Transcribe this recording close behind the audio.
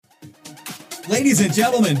Ladies and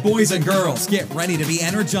gentlemen, boys and girls, get ready to be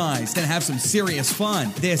energized and have some serious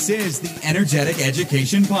fun. This is the Energetic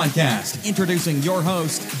Education Podcast. Introducing your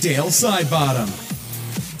host, Dale Sidebottom.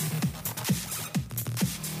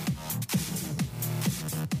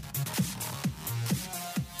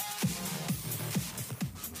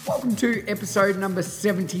 Welcome to episode number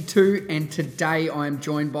 72, and today I am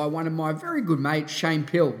joined by one of my very good mates, Shane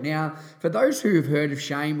Pill. Now, for those who have heard of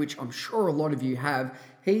Shane, which I'm sure a lot of you have,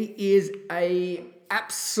 he is a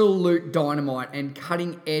absolute dynamite and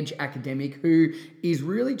cutting edge academic who is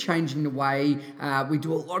really changing the way we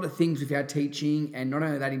do a lot of things with our teaching, and not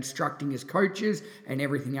only that, instructing as coaches and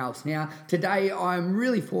everything else. Now, today I'm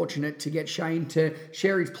really fortunate to get Shane to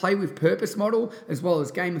share his Play with Purpose model, as well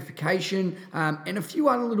as gamification, and a few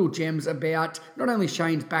other little gems about not only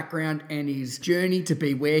Shane's background and his journey to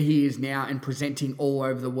be where he is now and presenting all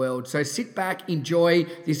over the world. So sit back, enjoy.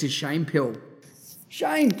 This is Shane Pill.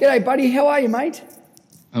 Shane, g'day buddy, how are you, mate?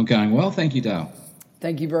 I'm going well, thank you, Dale.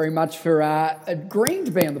 Thank you very much for agreeing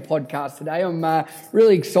to be on the podcast today. I'm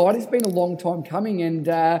really excited. It's been a long time coming, and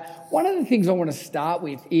one of the things I want to start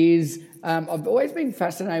with is I've always been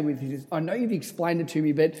fascinated with this. I know you've explained it to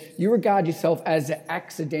me, but you regard yourself as an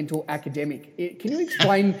accidental academic. Can you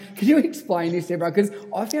explain? Can you explain this, bro? Because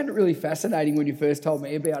I found it really fascinating when you first told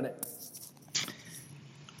me about it.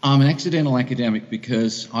 I'm an accidental academic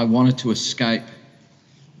because I wanted to escape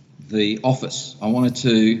the office.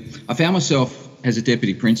 I found myself as a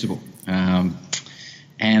deputy principal, and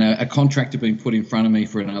a contract had been put in front of me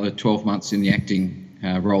for another 12 months in the acting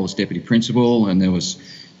role as deputy principal, and there was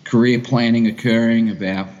career planning occurring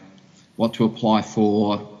about what to apply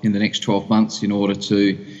for in the next 12 months in order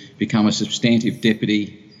to become a substantive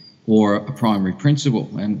deputy or a primary principal.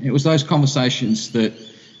 And it was those conversations that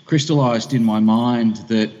crystallised in my mind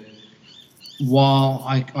that while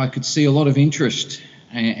I could see a lot of interest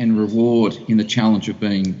and reward in the challenge of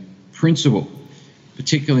being principal,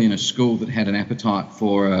 particularly in a school that had an appetite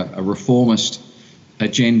for a reformist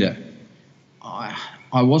agenda,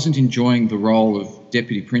 I wasn't enjoying the role of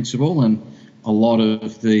deputy principal and a lot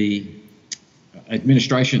of the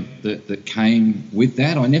administration that came with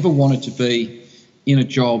that. I never wanted to be in a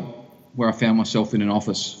job where I found myself in an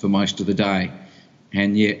office for most of the day,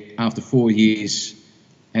 and yet after 4 years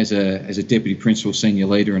as a deputy principal, senior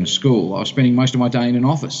leader in a school, I was spending most of my day in an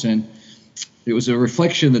office, and it was a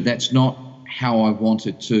reflection that that's not how I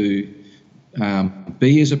wanted to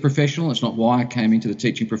be as a professional. It's not why I came into the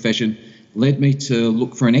teaching profession. Led me to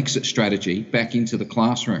look for an exit strategy back into the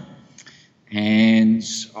classroom, and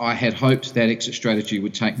I had hoped that exit strategy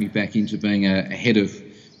would take me back into being a head of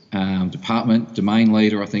department, domain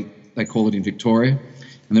leader, I think they call it in Victoria,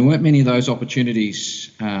 and there weren't many of those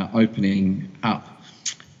opportunities opening up.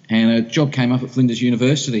 And a job came up at Flinders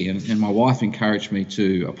University, and my wife encouraged me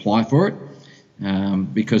to apply for it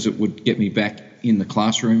because it would get me back in the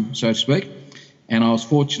classroom, so to speak. And I was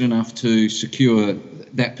fortunate enough to secure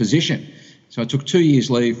that position. So I took 2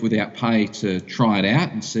 years leave without pay to try it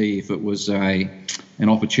out and see if it was an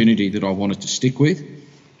opportunity that I wanted to stick with.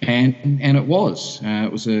 And it was.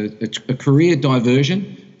 It was a career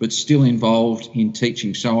diversion, but still involved in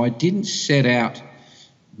teaching. So I didn't set out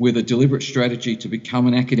with a deliberate strategy to become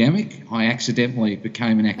an academic. I accidentally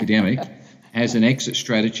became an academic as an exit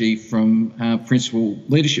strategy from principal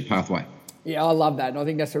leadership pathway. Yeah, I love that, and I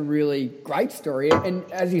think that's a really great story. And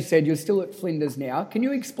as you said, you're still at Flinders now. Can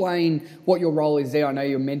you explain what your role is there? I know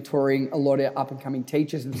you're mentoring a lot of up-and-coming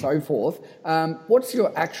teachers and so forth. What's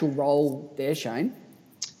your actual role there, Shane?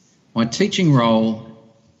 My teaching role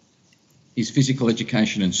is physical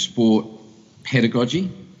education and sport pedagogy.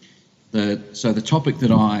 So the topic that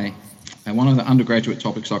one of the undergraduate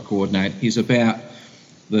topics I coordinate is about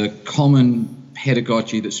the common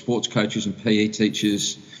pedagogy that sports coaches and PE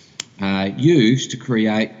teachers use to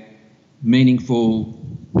create meaningful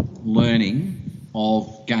learning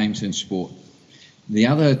of games and sport. The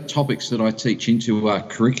other topics that I teach into are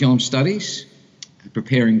curriculum studies,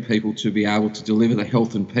 preparing people to be able to deliver the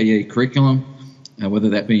health and PE curriculum, whether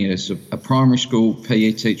that be as a primary school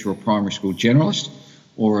PE teacher or primary school generalist,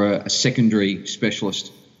 or a secondary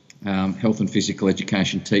specialist health and physical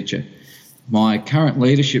education teacher. My current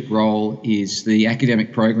leadership role is the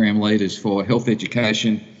academic program leaders for health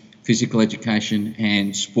education, physical education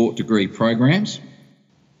and sport degree programs.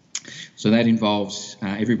 So that involves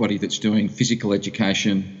everybody that's doing physical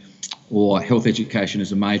education or health education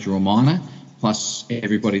as a major or minor, plus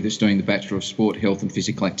everybody that's doing the Bachelor of Sport, Health and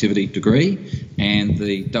Physical Activity degree, and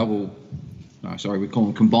the we call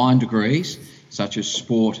them combined degrees, such as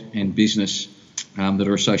sport and business that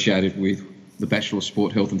are associated with the Bachelor of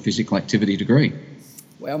Sport, Health and Physical Activity degree.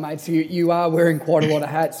 Well, mate, so you are wearing quite a lot of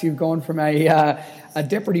hats. You've gone from a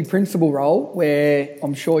deputy principal role where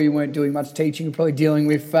I'm sure you weren't doing much teaching, you're probably dealing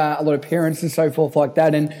with a lot of parents and so forth like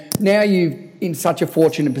that, and now you're in such a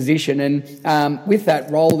fortunate position. And with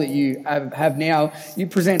that role that you have now, you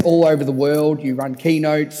present all over the world, you run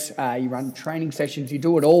keynotes, you run training sessions, you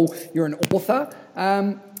do it all. You're an author.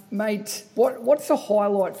 Mate, what's the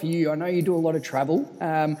highlight for you? I know you do a lot of travel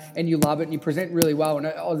and you love it and you present really well. And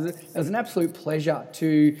it was an absolute pleasure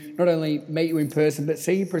to not only meet you in person, but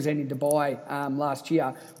see you present in Dubai last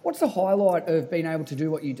year. What's the highlight of being able to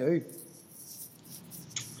do what you do?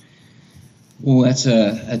 Well, that's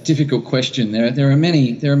a difficult question. There are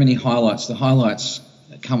many highlights. The highlights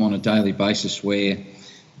come on a daily basis where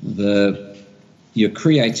your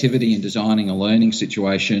creativity in designing a learning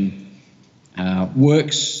situation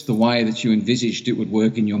works the way that you envisaged it would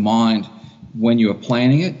work in your mind when you were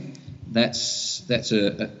planning it. That's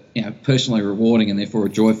a personally rewarding and therefore a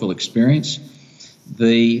joyful experience.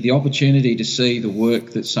 The opportunity to see the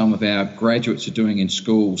work that some of our graduates are doing in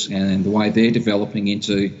schools and the way they're developing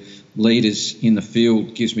into leaders in the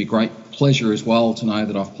field gives me great pleasure as well to know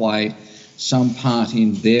that I've played some part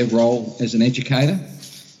in their role as an educator.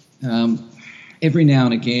 Every now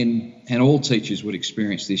and again, and all teachers would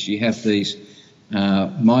experience this, you have these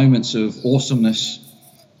moments of awesomeness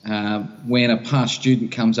when a past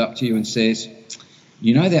student comes up to you and says,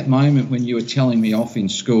 you know that moment when you were telling me off in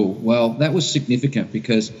school? Well, that was significant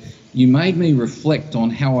because you made me reflect on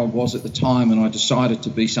how I was at the time and I decided to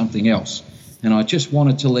be something else. And I just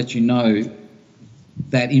wanted to let you know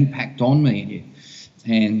that impact on me.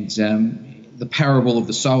 And the parable of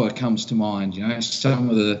the sower comes to mind. You know, some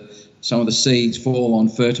of the seeds fall on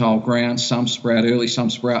fertile ground, some sprout early, some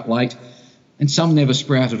sprout late, and some never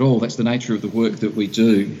sprout at all. That's the nature of the work that we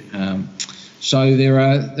do. So there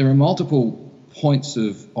are multiple points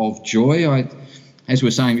of joy. As we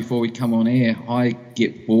were saying before we come on air, I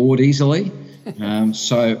get bored easily.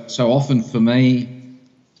 So often for me,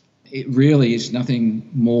 it really is nothing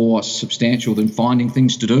more substantial than finding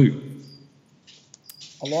things to do.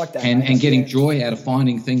 I like that. And getting joy out of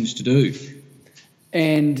finding things to do.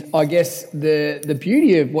 And I guess the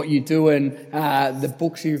beauty of what you do and the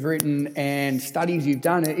books you've written and studies you've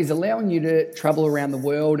done is allowing you to travel around the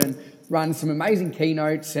world and run some amazing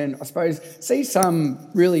keynotes and I suppose see some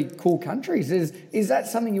really cool countries. Is that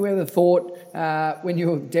something you ever thought when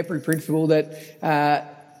you were deputy principal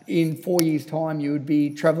that in 4 years' time you would be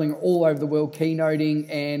travelling all over the world keynoting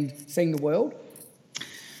and seeing the world?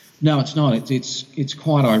 No, it's not. It's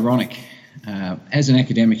quite ironic. As an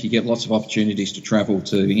academic, you get lots of opportunities to travel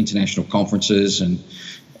to international conferences and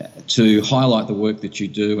to highlight the work that you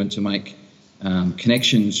do and to make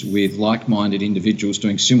connections with like-minded individuals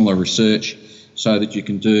doing similar research so that you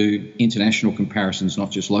can do international comparisons,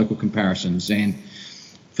 not just local comparisons. And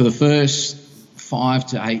for the first 5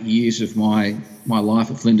 to 8 years of my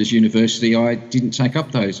life at Flinders University, I didn't take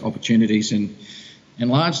up those opportunities and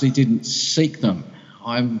largely didn't seek them.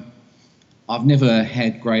 I've never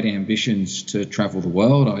had great ambitions to travel the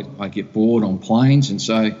world. I get bored on planes, and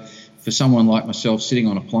so for someone like myself, sitting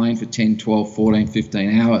on a plane for 10, 12, 14,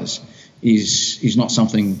 15 hours is not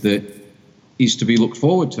something that is to be looked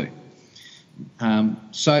forward to.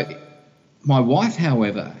 So my wife,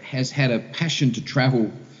 however, has had a passion to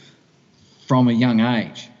travel from a young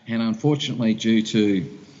age, and unfortunately due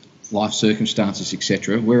to life circumstances,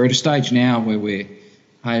 etc., we're at a stage now where we're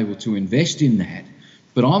able to invest in that.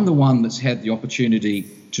 But I'm the one that's had the opportunity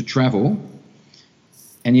to travel,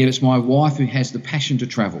 and yet it's my wife who has the passion to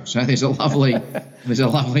travel. So there's a lovely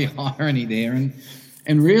irony there,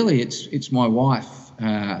 and really it's my wife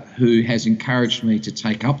who has encouraged me to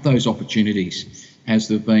take up those opportunities as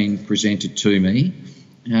they've been presented to me.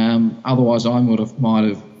 Otherwise, I might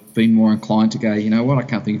have been more inclined to go, you know what, I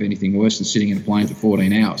can't think of anything worse than sitting in a plane for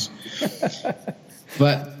 14 hours.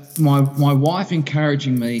 But my wife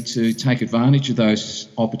encouraging me to take advantage of those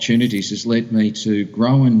opportunities has led me to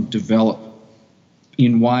grow and develop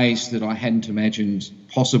in ways that I hadn't imagined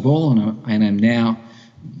possible, and am now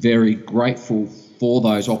very grateful for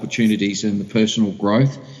those opportunities and the personal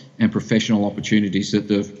growth and professional opportunities that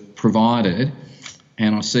they've provided.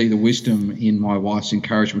 And I see the wisdom in my wife's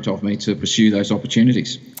encouragement of me to pursue those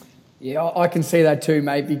opportunities. Yeah, I can see that too,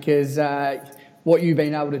 mate, because what you've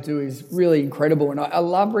been able to do is really incredible. And I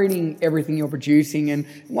love reading everything you're producing. And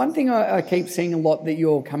one thing I keep seeing a lot that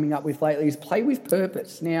you're coming up with lately is play with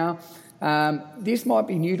purpose. Now, this might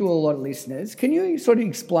be new to a lot of listeners. Can you sort of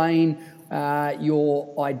explain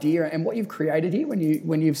your idea and what you've created here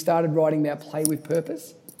when you've started writing about play with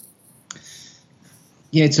purpose?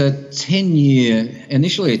 Yeah, it's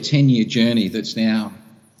initially a 10-year journey that's now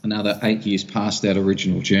another 8 years past that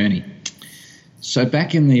original journey. So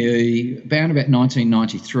back in around about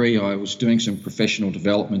 1993, I was doing some professional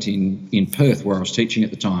development in Perth, where I was teaching at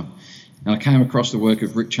the time. And I came across the work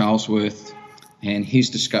of Rick Charlesworth and his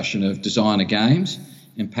discussion of designer games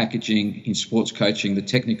and packaging in sports coaching the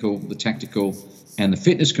technical, the tactical and the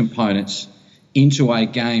fitness components into a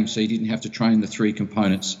game, so you didn't have to train the three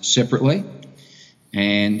components separately.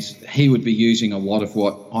 And he would be using a lot of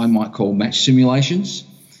what I might call match simulations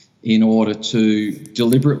in order to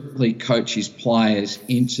deliberately coach his players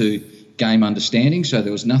into game understanding. So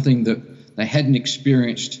there was nothing that they hadn't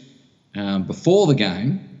experienced before the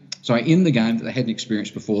game, in the game that they hadn't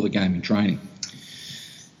experienced before the game in training.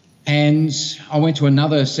 And I went to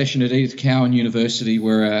another session at Edith Cowan University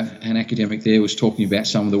where an academic there was talking about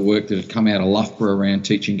some of the work that had come out of Loughborough around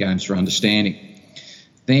teaching games for understanding.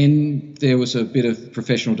 Then there was a bit of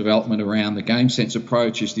professional development around the game sense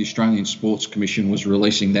approach as the Australian Sports Commission was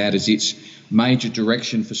releasing that as its major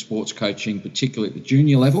direction for sports coaching, particularly at the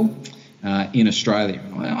junior level in Australia.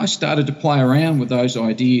 I started to play around with those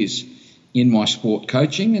ideas in my sport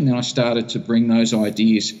coaching, and then I started to bring those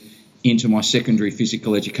ideas into my secondary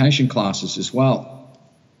physical education classes as well.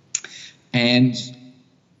 And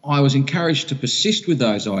I was encouraged to persist with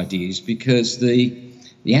those ideas because the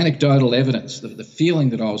anecdotal evidence, the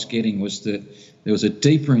feeling that I was getting was that there was a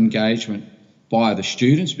deeper engagement by the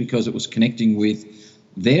students because it was connecting with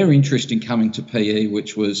their interest in coming to PE,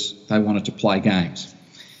 which was they wanted to play games.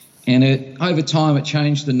 And over time it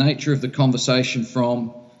changed the nature of the conversation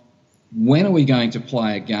from when are we going to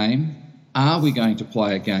play a game, are we going to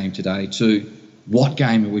play a game today, to what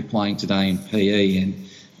game are we playing today in PE. And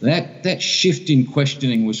that shift in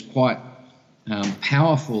questioning was quite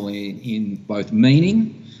powerful in both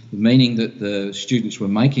meaning, the meaning that the students were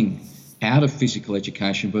making out of physical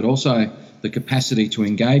education, but also the capacity to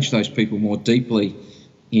engage those people more deeply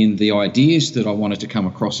in the ideas that I wanted to come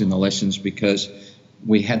across in the lessons, because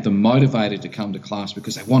we had them motivated to come to class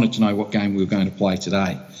because they wanted to know what game we were going to play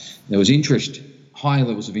today. There was interest, high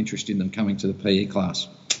levels of interest in them coming to the PE class.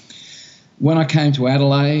 When I came to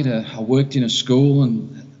Adelaide, I worked in a school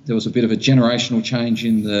and there was a bit of a generational change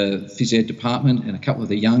in the phys ed department, and a couple of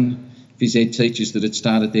the young phys ed teachers that had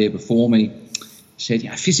started there before me said,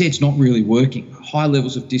 phys ed's not really working. High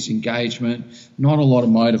levels of disengagement, not a lot of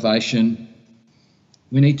motivation.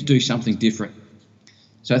 We need to do something different.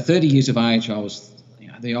 So at 30 years of age, I was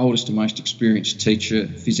the oldest and most experienced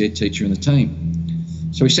phys ed teacher in the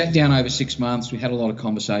team. So we sat down over 6 months, we had a lot of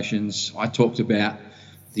conversations. I talked about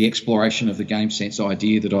the exploration of the game sense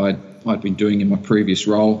idea that I'd been doing in my previous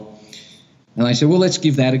role. And they said, well, let's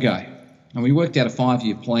give that a go. And we worked out a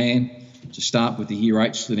 5-year plan to start with the Year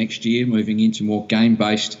 8s the next year, moving into more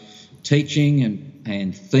game-based teaching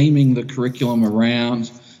and theming the curriculum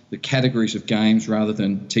around the categories of games rather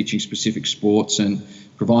than teaching specific sports, and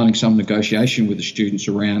providing some negotiation with the students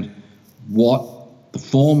around what the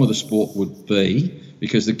form of the sport would be,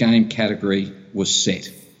 because the game category was set.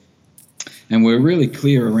 And we're really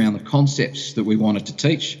clear around the concepts that we wanted to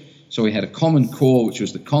teach. So we had a common core, which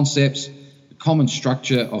was the concepts, the common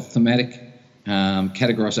structure of thematic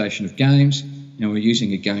categorisation of games, and we're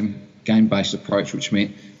using a game-based approach, which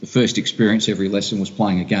meant the first experience every lesson was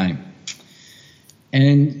playing a game.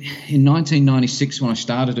 And in 1996, when I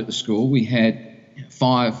started at the school, we had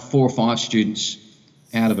 4 or 5 students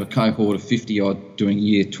out of a cohort of 50-odd doing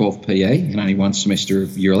Year 12 PE and only one semester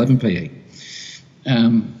of Year 11 PE.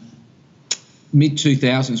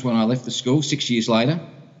 Mid-2000s, when I left the school, 6 years later,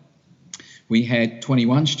 we had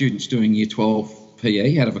 21 students doing Year 12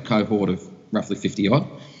 PE out of a cohort of roughly 50-odd,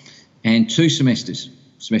 and 2 semesters,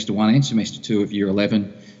 Semester 1 and Semester 2 of Year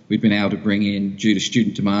 11, we'd been able to bring in, due to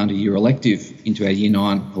student demand, a year elective into our Year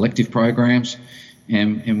 9 elective programs,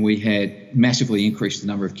 and we had massively increased the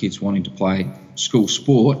number of kids wanting to play school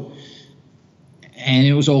sport. And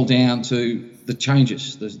it was all down to the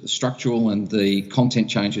changes, the structural and the content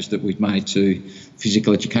changes that we'd made to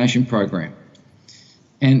physical education program.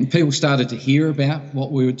 And people started to hear about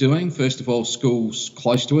what we were doing, first of all schools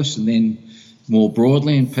close to us and then more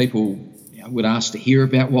broadly, and people would ask to hear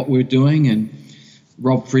about what we were doing. And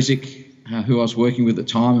Rob Frizik, who I was working with at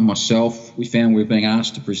the time, and myself, we found we were being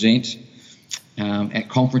asked to present at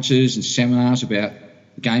conferences and seminars about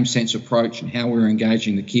the game sense approach and how we were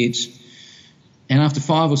engaging the kids. And after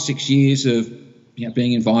 5 or 6 years of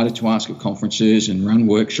being invited to ask at conferences and run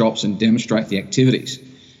workshops and demonstrate the activities,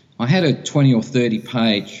 I had a 20 or 30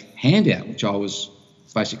 page handout which I was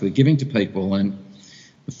basically giving to people, and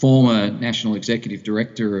the former National Executive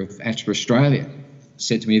Director of AFSPA Australia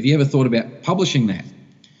said to me, have you ever thought about publishing that?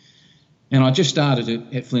 And I just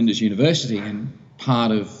started at Flinders University, and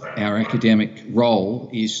part of our academic role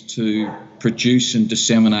is to produce and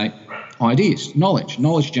disseminate ideas,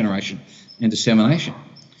 knowledge generation and dissemination.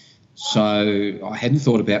 So I hadn't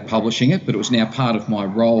thought about publishing it, but it was now part of my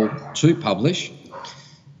role to publish.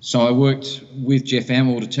 So I worked with Jeff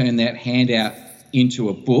Amell to turn that handout into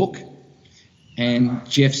a book. And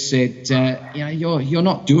Jeff said, you're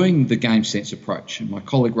not doing the game sense approach. And my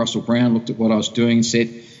colleague Russell Brown looked at what I was doing and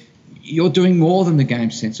said, you're doing more than the game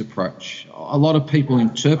sense approach. A lot of people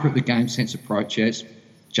interpret the game sense approach as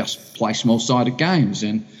just play small-sided games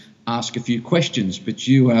and ask a few questions, but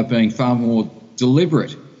you are being far more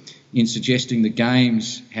deliberate in suggesting the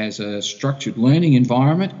games has a structured learning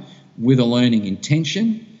environment with a learning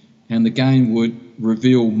intention, and the game would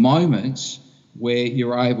reveal moments where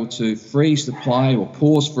you're able to freeze the play or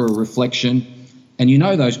pause for a reflection, and you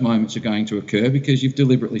know those moments are going to occur because you've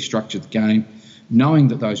deliberately structured the game knowing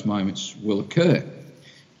that those moments will occur.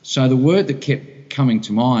 So the word that kept coming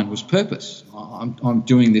to mind was purpose. I'm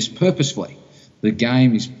doing this purposefully. The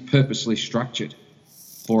game is purposely structured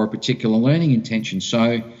for a particular learning intention.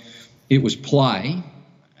 So it was play,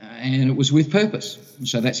 and it was with purpose.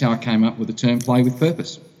 So that's how I came up with the term play with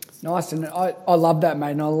purpose. Nice, and I love that,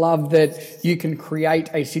 mate, and I love that you can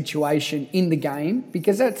create a situation in the game,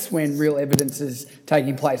 because that's when real evidence is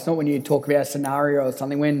taking place, not when you talk about a scenario or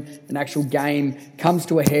something, when an actual game comes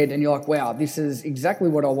to a head and you're like, wow, this is exactly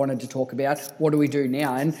what I wanted to talk about. What do we do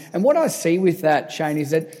now? And what I see with that, Shane,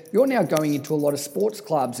 is that you're now going into a lot of sports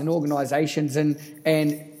clubs and organisations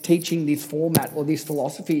and teaching this format or this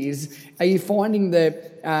philosophy. Are you finding that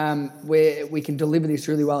where we can deliver this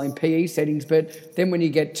really well in PE settings, but then when you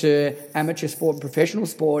get to amateur sport and professional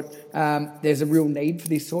sport, there's a real need for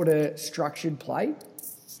this sort of structured play?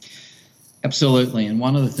 Absolutely, and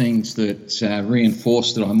one of the things that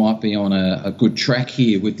reinforced that I might be on a good track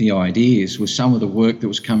here with the ideas was some of the work that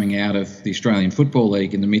was coming out of the Australian Football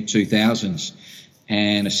League in the mid-2000s,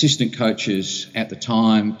 and assistant coaches at the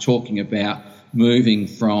time talking about moving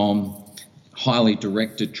from highly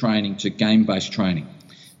directed training to game-based training.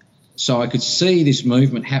 So I could see this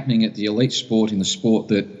movement happening at the elite sport, in the sport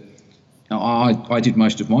that I did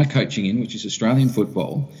most of my coaching in, which is Australian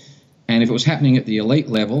football. And if it was happening at the elite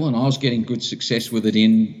level and I was getting good success with it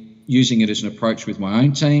in using it as an approach with my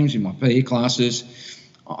own teams, in my PE classes,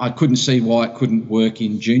 I couldn't see why it couldn't work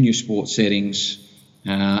in junior sport settings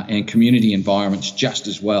and community environments just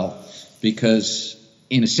as well, because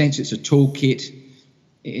in a sense, it's a toolkit.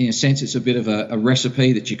 In a sense, it's a bit of a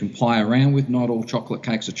recipe that you can play around with. Not all chocolate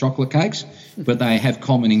cakes are chocolate cakes, but they have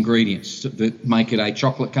common ingredients that make it a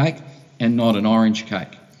chocolate cake and not an orange cake.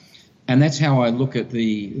 And that's how I look at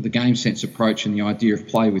the game sense approach and the idea of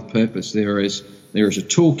play with purpose. There is a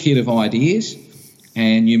toolkit of ideas,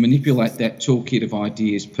 and you manipulate that toolkit of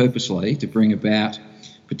ideas purposely to bring about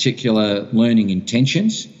particular learning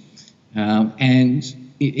intentions, and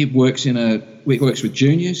it works it works with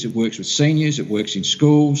juniors, it works with seniors, it works in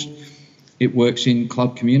schools, it works in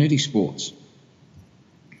club community sports.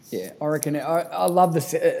 Yeah, I reckon I love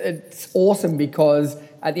this. It's awesome because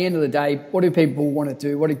at the end of the day, what do people want to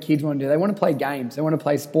do? What do kids want to do? They want to play games, they want to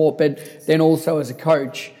play sport, but then also as a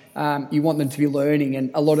coach, you want them to be learning,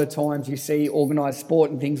 and a lot of times you see organised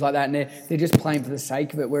sport and things like that, and they're just playing for the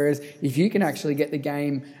sake of it. Whereas if you can actually get the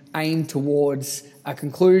game aimed towards a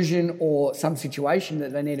conclusion or some situation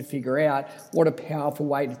that they need to figure out, what a powerful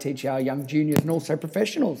way to teach our young juniors and also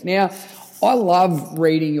professionals. Now, I love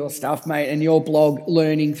reading your stuff, mate, and your blog,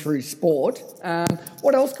 Learning Through Sport.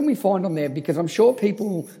 What else can we find on there? Because I'm sure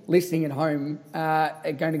people listening at home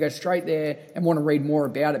are going to go straight there and want to read more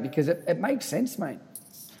about it, because it makes sense, mate.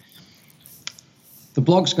 The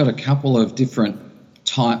blog's got a couple of different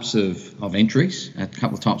types of entries, a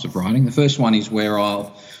couple of types of writing. The first one is where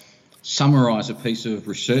I'll summarise a piece of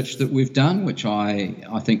research that we've done, which I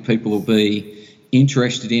think people will be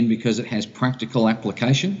interested in because it has practical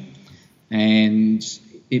application, and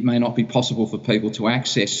it may not be possible for people to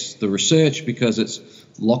access the research because it's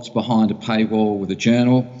locked behind a paywall with a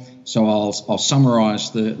journal. So I'll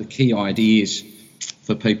summarise the key ideas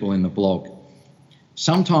for people in the blog.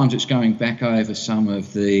 Sometimes it's going back over some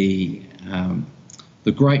of the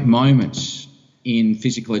great moments in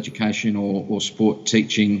physical education or sport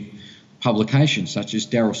teaching publications, such as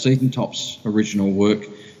Daryl Seatentop's original work,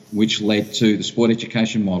 which led to the sport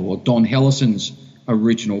education model, or Don Hellison's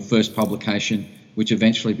original first publication, which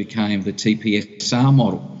eventually became the TPSR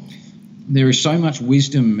model. There is so much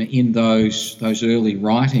wisdom in those early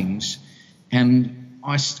writings, and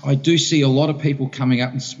I do see a lot of people coming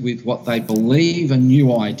up with what they believe are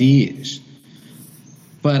new ideas,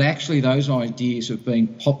 but actually those ideas have been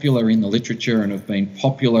popular in the literature and have been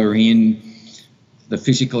popular in the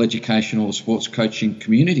physical education or the sports coaching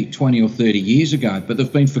community 20 or 30 years ago, but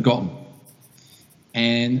they've been forgotten.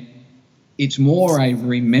 And it's more a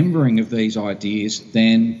remembering of these ideas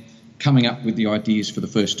than coming up with the ideas for the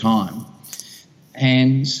first time.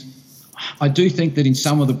 And I do think that in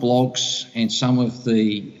some of the blogs and some of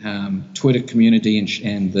the Twitter community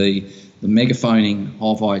and the megaphoning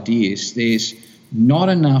of ideas, there's not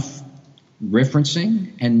enough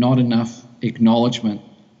referencing and not enough acknowledgement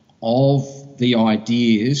of the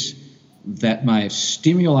ideas that may have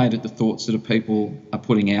stimulated the thoughts that people are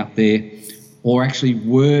putting out there, or actually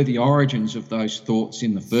were the origins of those thoughts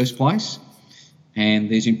in the first place.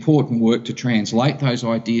 And there's important work to translate those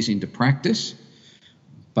ideas into practice.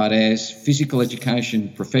 But as physical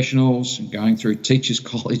education professionals, going through teachers'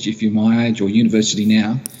 college if you're my age, or university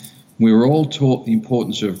now, we were all taught the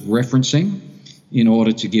importance of referencing in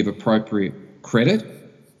order to give appropriate credit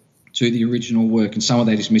to the original work, and some of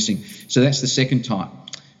that is missing. So that's the second type.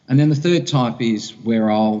 And then the third type is where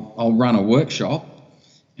I'll run a workshop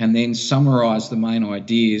and then summarise the main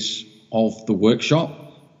ideas of the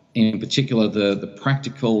workshop, in particular the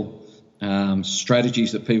practical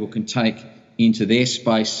strategies that people can take into their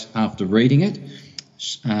space after reading it,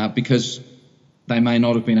 because they may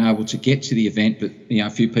not have been able to get to the event, but a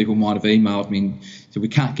few people might have emailed me and said, we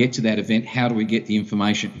can't get to that event, how do we get the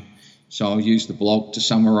information? So I'll use the blog to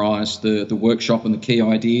summarise the workshop and the key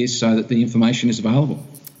ideas so that the information is available.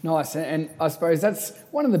 Nice, and I suppose that's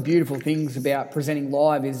one of the beautiful things about presenting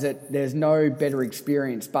live, is that there's no better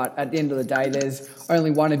experience, but at the end of the day there's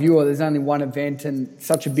only one of you, or there's only one event, and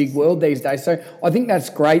such a big world these days. So I think that's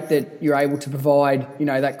great that you're able to provide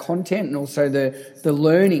that content and also the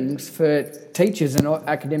learnings for teachers and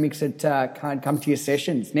academics that can't come to your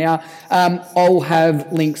sessions. Now, I'll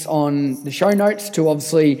have links on the show notes to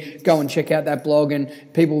obviously go and check out that blog, and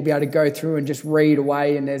people will be able to go through and just read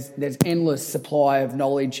away, and there's endless supply of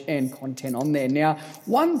knowledge and content on there. Now,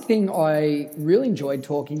 one thing I really enjoyed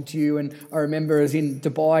talking to you, and I remember as in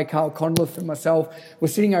Dubai, Carl Conliffe and myself were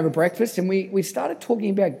sitting over breakfast, and we started talking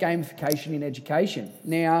about gamification in education.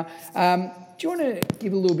 Now, do you want to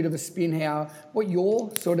give a little bit of a spin what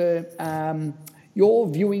your sort of your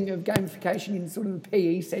viewing of gamification in sort of the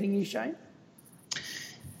PE setting is, Shane?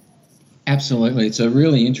 Absolutely, it's a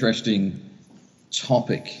really interesting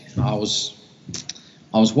topic. I was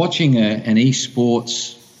watching an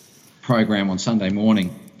esports program on Sunday morning.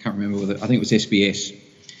 Can't remember whether, I think it was SBS,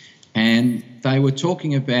 and they were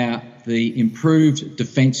talking about the improved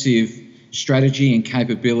defensive strategy and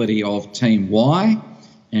capability of Team Y,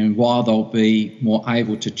 and why they'll be more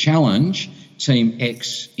able to challenge Team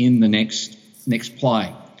X in the next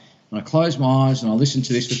play. And I closed my eyes and I listened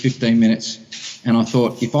to this for 15 minutes, and I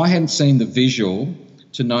thought, if I hadn't seen the visual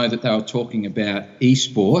to know that they were talking about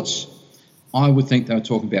esports, I would think they were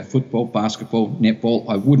talking about football, basketball, netball.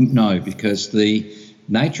 I wouldn't know, because the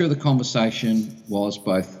nature of the conversation was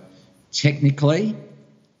both technically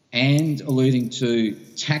and alluding to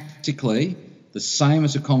tactically the same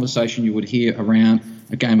as a conversation you would hear around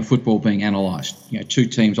a game of football being analysed. Two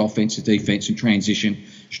teams, offence and defence, and transition,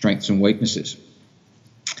 strengths and weaknesses.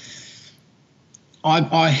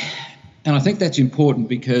 I think that's important,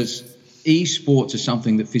 because esports is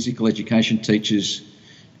something that physical education teachers,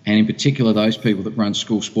 and in particular those people that run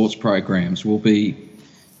school sports programs, will be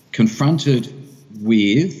confronted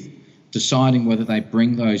with deciding whether they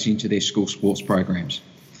bring those into their school sports programs.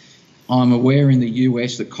 I'm aware in the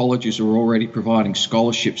US that colleges are already providing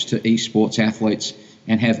scholarships to esports athletes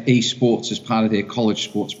and have esports as part of their college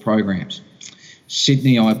sports programs.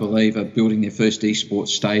 Sydney, I believe, are building their first esports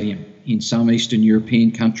stadium. In some Eastern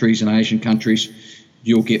European countries and Asian countries,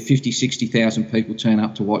 you'll get 50, 60,000 people turn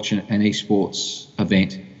up to watch an esports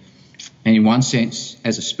event. And in one sense,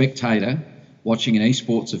 as a spectator, watching an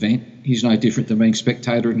esports event is no different than being a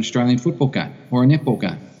spectator at an Australian football game or a netball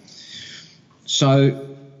game. So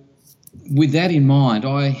with that in mind,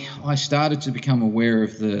 I started to become aware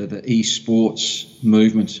of the esports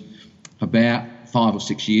movement about 5 or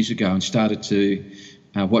 6 years ago, and started to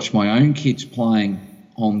watch my own kids playing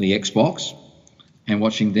on the Xbox and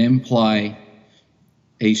watching them play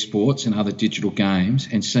esports and other digital games,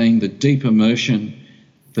 and seeing the deep immersion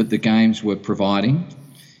that the games were providing.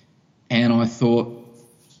 And I thought,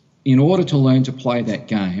 in order to learn to play that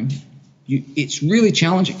game, it's really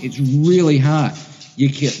challenging. It's really hard. You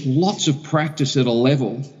get lots of practice at a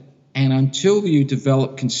level, and until you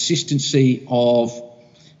develop consistency of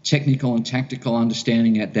technical and tactical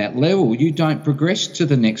understanding at that level, you don't progress to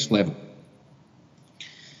the next level.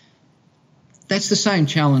 That's the same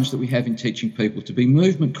challenge that we have in teaching people to be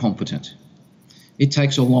movement competent. It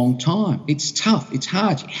takes a long time. It's tough. It's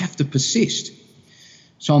hard. You have to persist.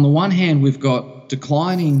 So on the one hand, we've got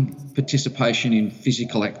declining participation in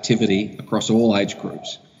physical activity across all age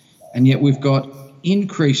groups, and yet we've got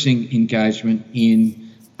increasing engagement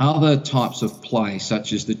in other types of play,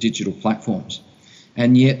 such as the digital platforms.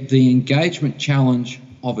 And yet the engagement challenge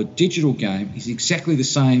of a digital game is exactly the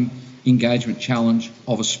same engagement challenge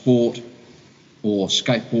of a sport or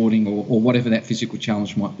skateboarding or whatever that physical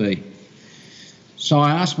challenge might be. So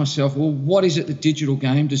I asked myself, well, what is it that digital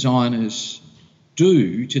game designers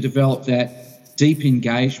do to develop that deep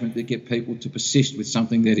engagement that get people to persist with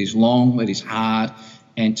something that is long, that is hard,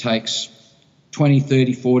 and takes 20,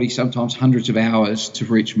 30, 40, sometimes hundreds of hours to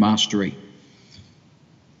reach mastery?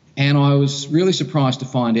 And I was really surprised to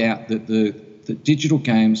find out that the digital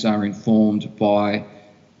games are informed by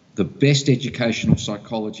the best educational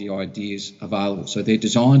psychology ideas available. So they're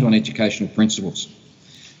designed on educational principles.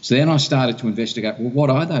 So then I started to investigate, well, what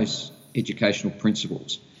are those educational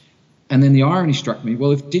principles? And then the irony struck me,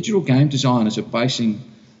 well, if digital game designers are basing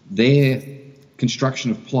their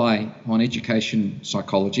construction of play on education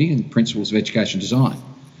psychology and principles of education design,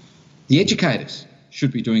 the educators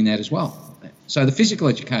should be doing that as well. So the physical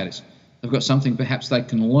educators have got something perhaps they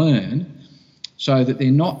can learn, so that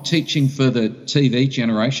they're not teaching for the TV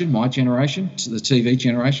generation, my generation, to the TV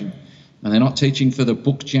generation, and they're not teaching for the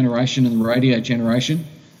book generation and the radio generation.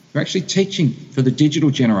 They're actually teaching for the digital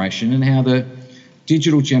generation and how the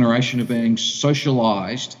digital generation are being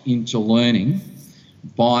socialised into learning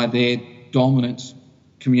by their dominant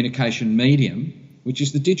communication medium, which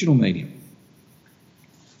is the digital medium.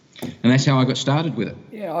 And that's how I got started with it.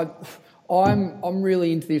 Yeah, I'm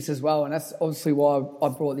really into this as well, and that's obviously why I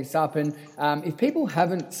brought this up. And if people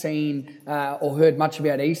haven't seen or heard much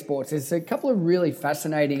about esports, there's a couple of really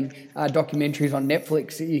fascinating documentaries on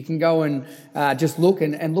Netflix that you can go and just look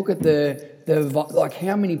and look at the like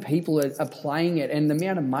how many people are playing it and the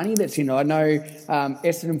amount of money that's in it. I know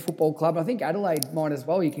Essendon Football Club, I think Adelaide might as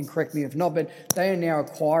well, you can correct me if not, but they are now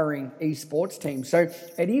acquiring esports teams. So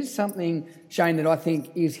it is something, Shane, that I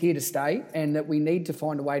think is here to stay and that we need to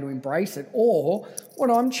find a way to embrace it. Or what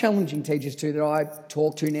I'm challenging teachers to, that I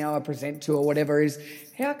talk to now, I present to or whatever, is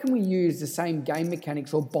how can we use the same game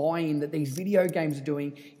mechanics or buy-in that these video games are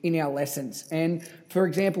doing in our lessons? And for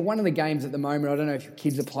example, one of the games at the moment, I don't know if your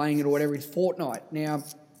kids are playing it or whatever, is Fortnite. Now,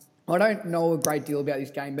 I don't know a great deal about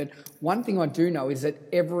this game, but one thing I do know is that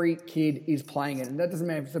every kid is playing it. And that doesn't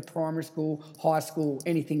matter if it's a primary school, high school,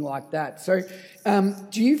 anything like that. So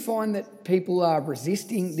do you find that people are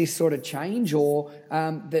resisting this sort of change, or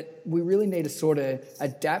that we really need to sort of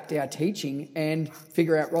adapt our teaching and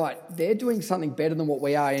figure out, right, they're doing something better than what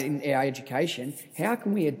we are in our education. How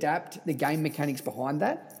can we adapt the game mechanics behind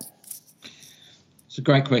that? It's a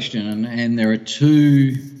great question, and there are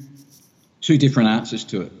two different answers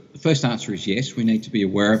to it. The first answer is yes, we need to be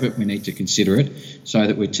aware of it, we need to consider it, so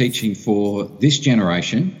that we're teaching for this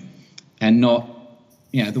generation and not,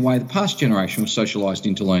 the way the past generation was socialised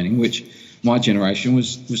into learning, which my generation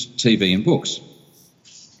was TV and books.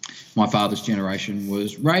 My father's generation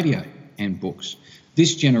was radio and books.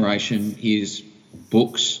 This generation is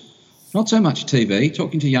books, not so much TV.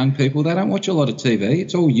 Talking to young people, they don't watch a lot of TV.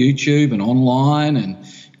 It's all YouTube and online and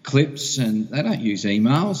clips, and they don't use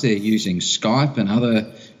emails. They're using Skype and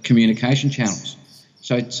other communication channels.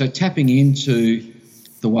 So tapping into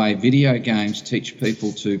the way video games teach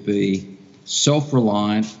people to be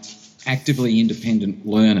self-reliant, actively independent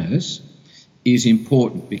learners is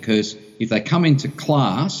important, because if they come into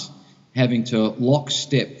class having to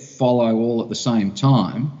lockstep follow all at the same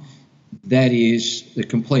time, that is the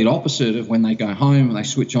complete opposite of when they go home and they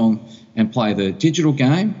switch on and play the digital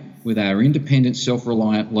game with our independent,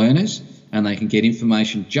 self-reliant learners, and they can get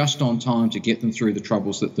information just on time to get them through the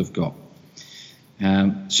troubles that they've got.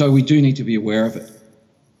 So we do need to be aware of it.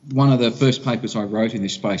 One of the first papers I wrote in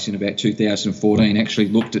this space in about 2014 actually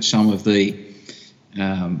looked at some of the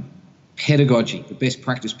pedagogy, the best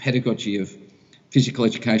practice pedagogy of physical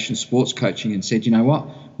education, sports coaching, and said, you know what,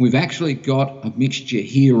 we've actually got a mixture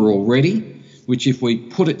here already, which if we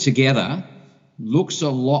put it together, looks a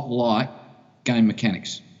lot like game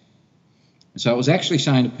mechanics. So it was actually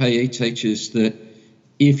saying to PE teachers that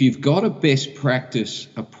if you've got a best practice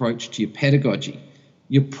approach to your pedagogy,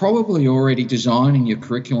 you're probably already designing your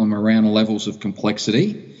curriculum around levels of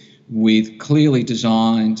complexity with clearly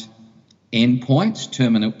designed endpoints,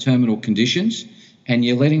 terminal conditions, and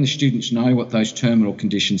you're letting the students know what those terminal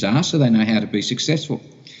conditions are so they know how to be successful.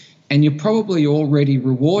 And you're probably already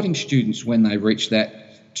rewarding students when they reach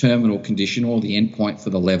that terminal condition or the endpoint for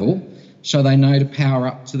the level so they know to power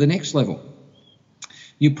up to the next level.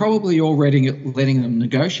 You're probably already letting them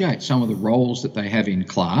negotiate some of the roles that they have in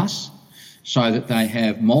class so that they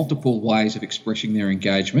have multiple ways of expressing their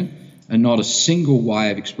engagement and not a single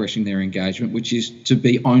way of expressing their engagement, which is to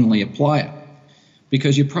be only a player.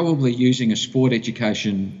 Because you're probably using a sport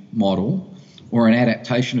education model or an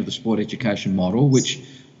adaptation of the sport education model, which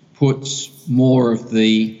puts more of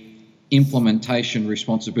the implementation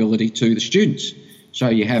responsibility to the students. So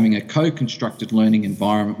you're having a co-constructed learning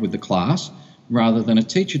environment with the class rather than a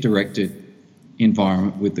teacher-directed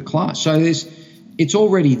environment with the class. So it's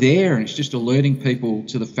already there, and it's just alerting people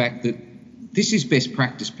to the fact that this is best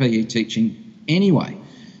practice PE teaching anyway.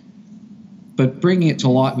 But bringing it to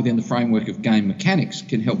light within the framework of game mechanics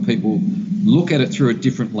can help people look at it through a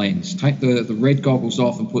different lens. Take the red goggles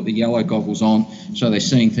off and put the yellow goggles on so they're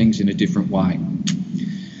seeing things in a different way.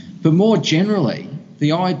 But more generally,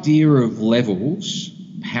 the idea of levels,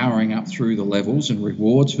 powering up through the levels and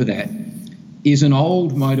rewards for that, is an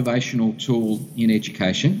old motivational tool in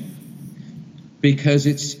education because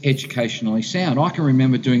it's educationally sound. I can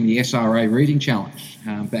remember doing the SRA reading challenge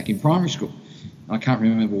back in primary school. I can't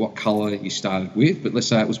remember what colour you started with, but let's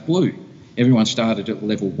say it was blue. Everyone started at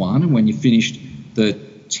level 1, and when you finished the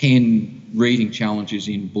 10 reading challenges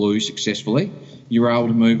in blue successfully, you were able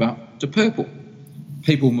to move up to purple.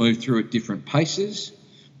 People moved through at different paces.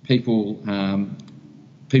 People,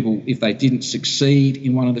 if they didn't succeed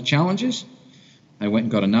in one of the challenges, they went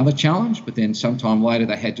and got another challenge, but then sometime later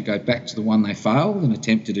they had to go back to the one they failed and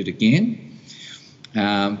attempted it again.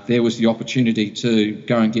 There was the opportunity to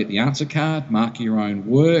go and get the answer card, mark your own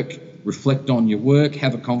work, reflect on your work,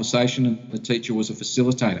 have a conversation, and the teacher was a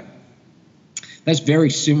facilitator. That's very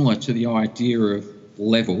similar to the idea of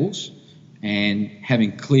levels and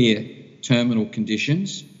having clear terminal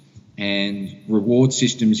conditions and reward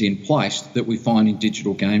systems in place that we find in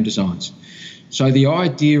digital game designs. So the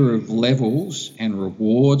idea of levels and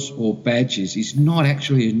rewards or badges is not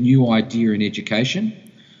actually a new idea in education,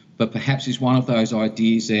 but perhaps is one of those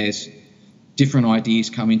ideas as different ideas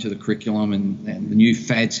come into the curriculum and the new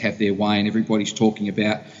fads have their way and everybody's talking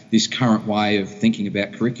about this current way of thinking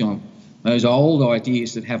about curriculum. Those old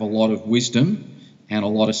ideas that have a lot of wisdom and a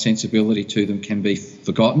lot of sensibility to them can be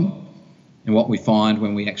forgotten. And what we find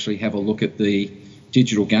when we actually have a look at the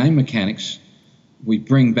digital game mechanics, we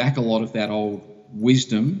bring back a lot of that old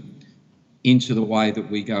wisdom into the way that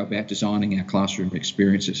we go about designing our classroom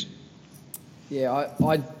experiences. Yeah,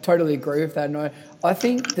 I totally agree with that. And I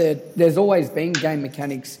think that there's always been game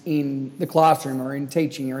mechanics in the classroom or in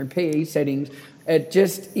teaching or in PE settings. It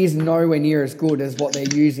just is nowhere near as good as what they're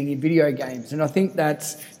using in video games. And I think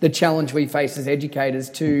that's the challenge we face as educators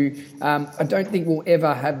to, I don't think we'll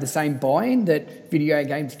ever have the same buy-in that video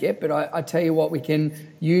games get, but I tell you what, we can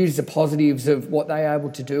use the positives of what they're able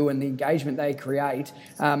to do and the engagement they create.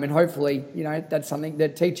 And hopefully, that's something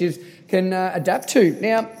that teachers can adapt to.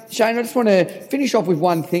 Now, Shane, I just want to finish off with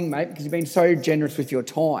one thing, mate, because you've been so generous with your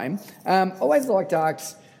time. I always like to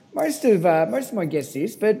ask most of my guests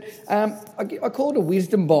this, but I call it a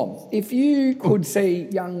wisdom bomb. If you could see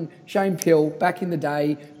young Shane Pill back in the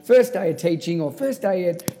day, first day of teaching or first day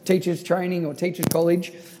at teachers training or teachers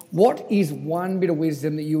college, what is one bit of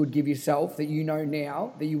wisdom that you would give yourself that you know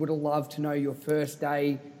now that you would have loved to know your first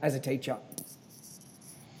day as a teacher?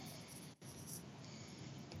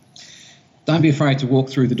 Don't be afraid to walk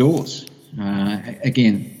through the doors.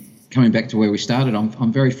 Again, coming back to where we started,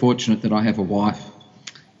 I'm very fortunate that I have a wife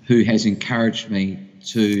who has encouraged me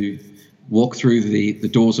to walk through the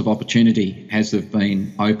doors of opportunity as they've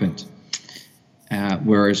been opened.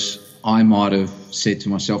 Whereas I might have said to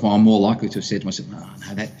myself, I'm more likely to have said to myself,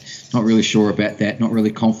 no, not really sure about that, not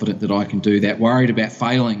really confident that I can do that, worried about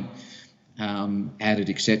failing at it,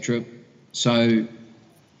 etc. So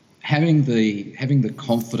having the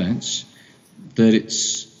confidence that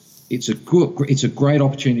it's a great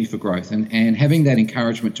opportunity for growth, and having that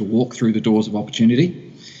encouragement to walk through the doors of opportunity,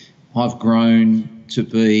 I've grown to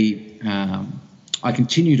be, I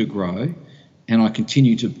continue to grow and I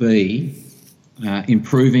continue to be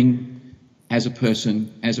improving as a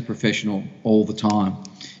person, as a professional all the time.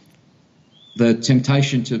 The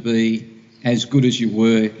temptation to be as good as you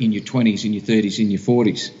were in your 20s, in your 30s, in your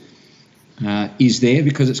 40s is there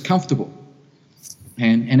because it's comfortable.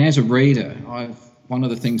 And as a reader, one of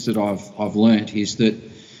the things that I've learnt is that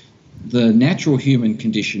the natural human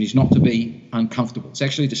condition is not to be uncomfortable. It's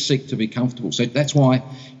actually to seek to be comfortable. So that's why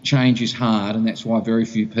change is hard, and that's why very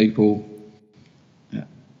few people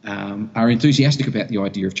are enthusiastic about the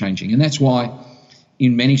idea of changing. And that's why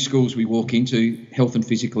in many schools we walk into, health and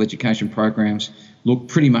physical education programs look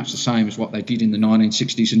pretty much the same as what they did in the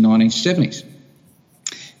 1960s and 1970s.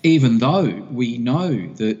 Even though we know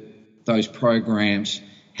that those programs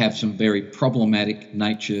have some very problematic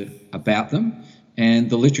nature about them, and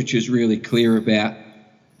the literature is really clear about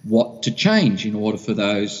what to change in order for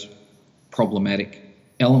those problematic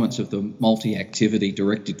elements of the multi-activity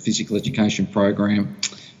directed physical education program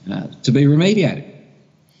to be remediated.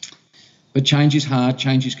 But change is hard,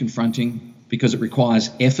 change is confronting because it requires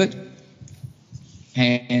effort,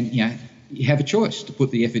 and you have a choice to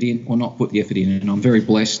put the effort in or not put the effort in. And I'm very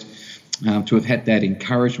blessed to have had that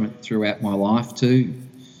encouragement throughout my life to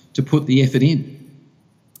put the effort in.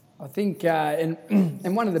 I think, and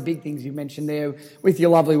one of the big things you mentioned there with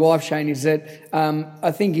your lovely wife, Shane, is that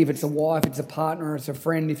I think if it's a wife, it's a partner, it's a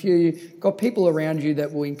friend, if you got people around you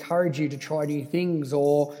that will encourage you to try new things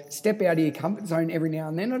or step out of your comfort zone every now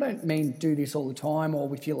and then. I don't mean do this all the time or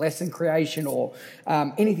with your lesson creation or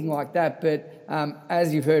anything like that, but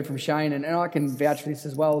as you've heard from Shane, and I can vouch for this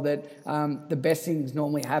as well, that the best things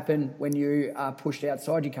normally happen when you are pushed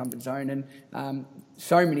outside your comfort zone, and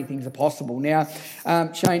so many things are possible. Now,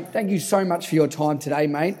 Shane, thank you so much for your time today,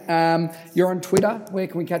 mate. You're on Twitter. Where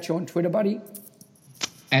can we catch you on Twitter, buddy?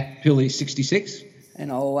 At Pilly66.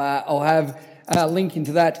 And I'll have a link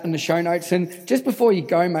into that in the show notes. And just before you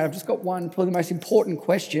go, mate, I've just got one, probably the most important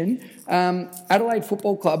question. Adelaide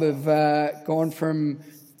Football Club have gone from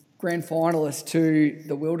grand finalists to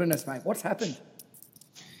the Wilderness, mate. What's happened?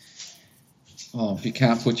 Oh, if you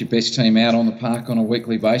can't put your best team out on the park on a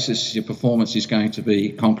weekly basis, your performance is going to be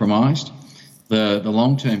compromised. The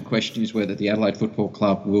long-term question is whether the Adelaide Football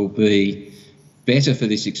Club will be better for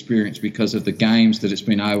this experience because of the games that it's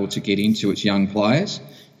been able to get into its young players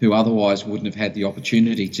who otherwise wouldn't have had the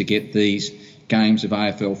opportunity to get these games of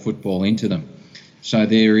AFL football into them. So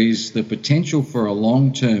there is the potential for a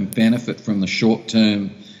long-term benefit from the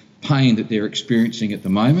short-term pain that they're experiencing at the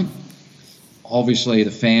moment. Obviously,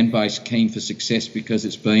 the fan base keen for success because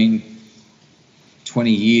it's been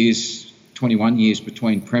 21 years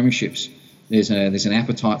between premierships. There's an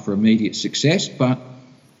appetite for immediate success, but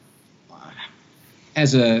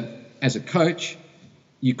as a coach,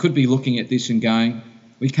 you could be looking at this and going,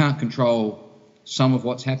 we can't control some of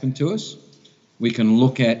what's happened to us. We can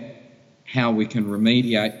look at how we can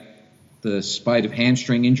remediate the spate of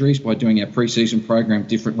hamstring injuries by doing our pre-season program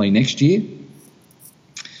differently next year.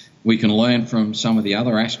 We can learn from some of the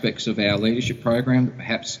other aspects of our leadership program that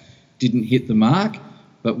perhaps didn't hit the mark,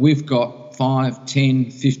 but we've got 5,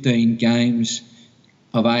 10, 15 games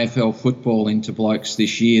of AFL football into blokes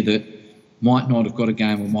this year that might not have got a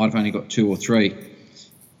game or might have only got 2 or 3.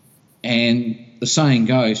 And the saying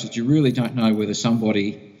goes that you really don't know whether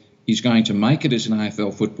somebody is going to make it as an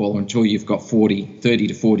AFL footballer until you've got 30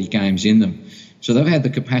 to 40 games in them. So they've had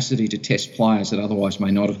the capacity to test players that otherwise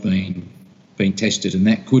may not have been tested, and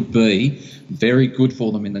that could be very good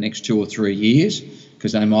for them in the next 2 or 3 years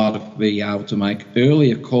because they might be able to make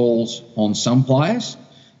earlier calls on some players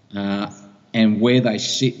and where they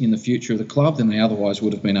sit in the future of the club than they otherwise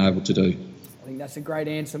would have been able to do. I think that's a great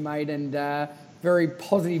answer, mate, and very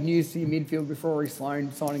positive news for your midfield before Rory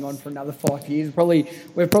Sloane signing on for another 5 years.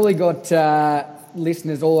 We've probably got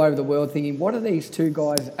listeners all over the world thinking, what are these two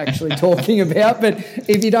guys actually talking about? But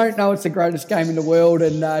if you don't know, it's the greatest game in the world,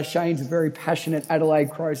 and Shane's a very passionate Adelaide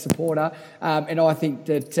Crow supporter, and I think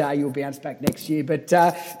that you'll bounce back next year. But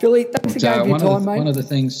Billy, thanks again for your time, mate. One of the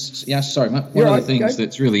things,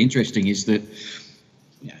 that's really interesting is that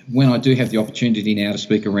when I do have the opportunity now to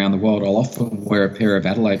speak around the world, I'll often wear a pair of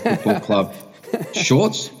Adelaide Football Club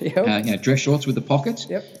shorts, dress shorts with the pockets.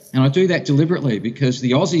 Yep. And I do that deliberately because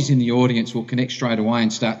the Aussies in the audience will connect straight away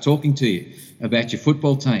and start talking to you about your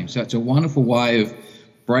football team. So it's a wonderful way of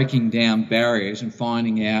breaking down barriers and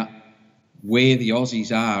finding out where the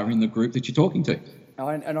Aussies are in the group that you're talking to.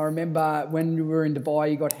 And I remember when we were in Dubai,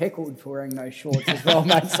 you got heckled for wearing those shorts as well,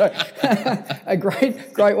 mate. So a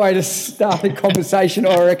great way to start a conversation,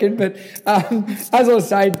 I reckon. But as I was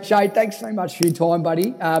saying, Shay, thanks so much for your time,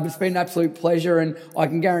 buddy. It's been an absolute pleasure, and I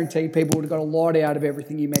can guarantee people would have got a lot out of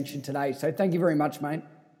everything you mentioned today. So thank you very much, mate.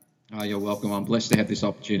 Oh, you're welcome. I'm blessed to have this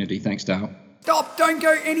opportunity. Thanks, Dale. Stop, don't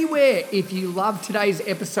go anywhere. If you love today's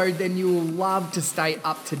episode, then you will love to stay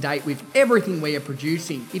up to date with everything we are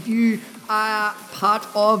producing. If you are part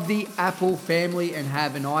of the Apple family and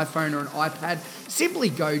have an iPhone or an iPad, simply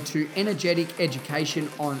go to Energetic Education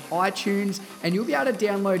on iTunes and you'll be able to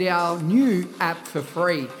download our new app for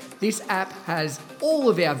free. This app has all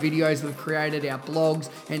of our videos we've created, our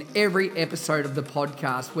blogs, and every episode of the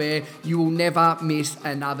podcast where you will never miss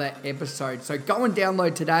another episode. So go and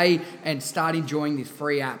download today and start enjoying this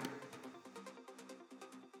free app.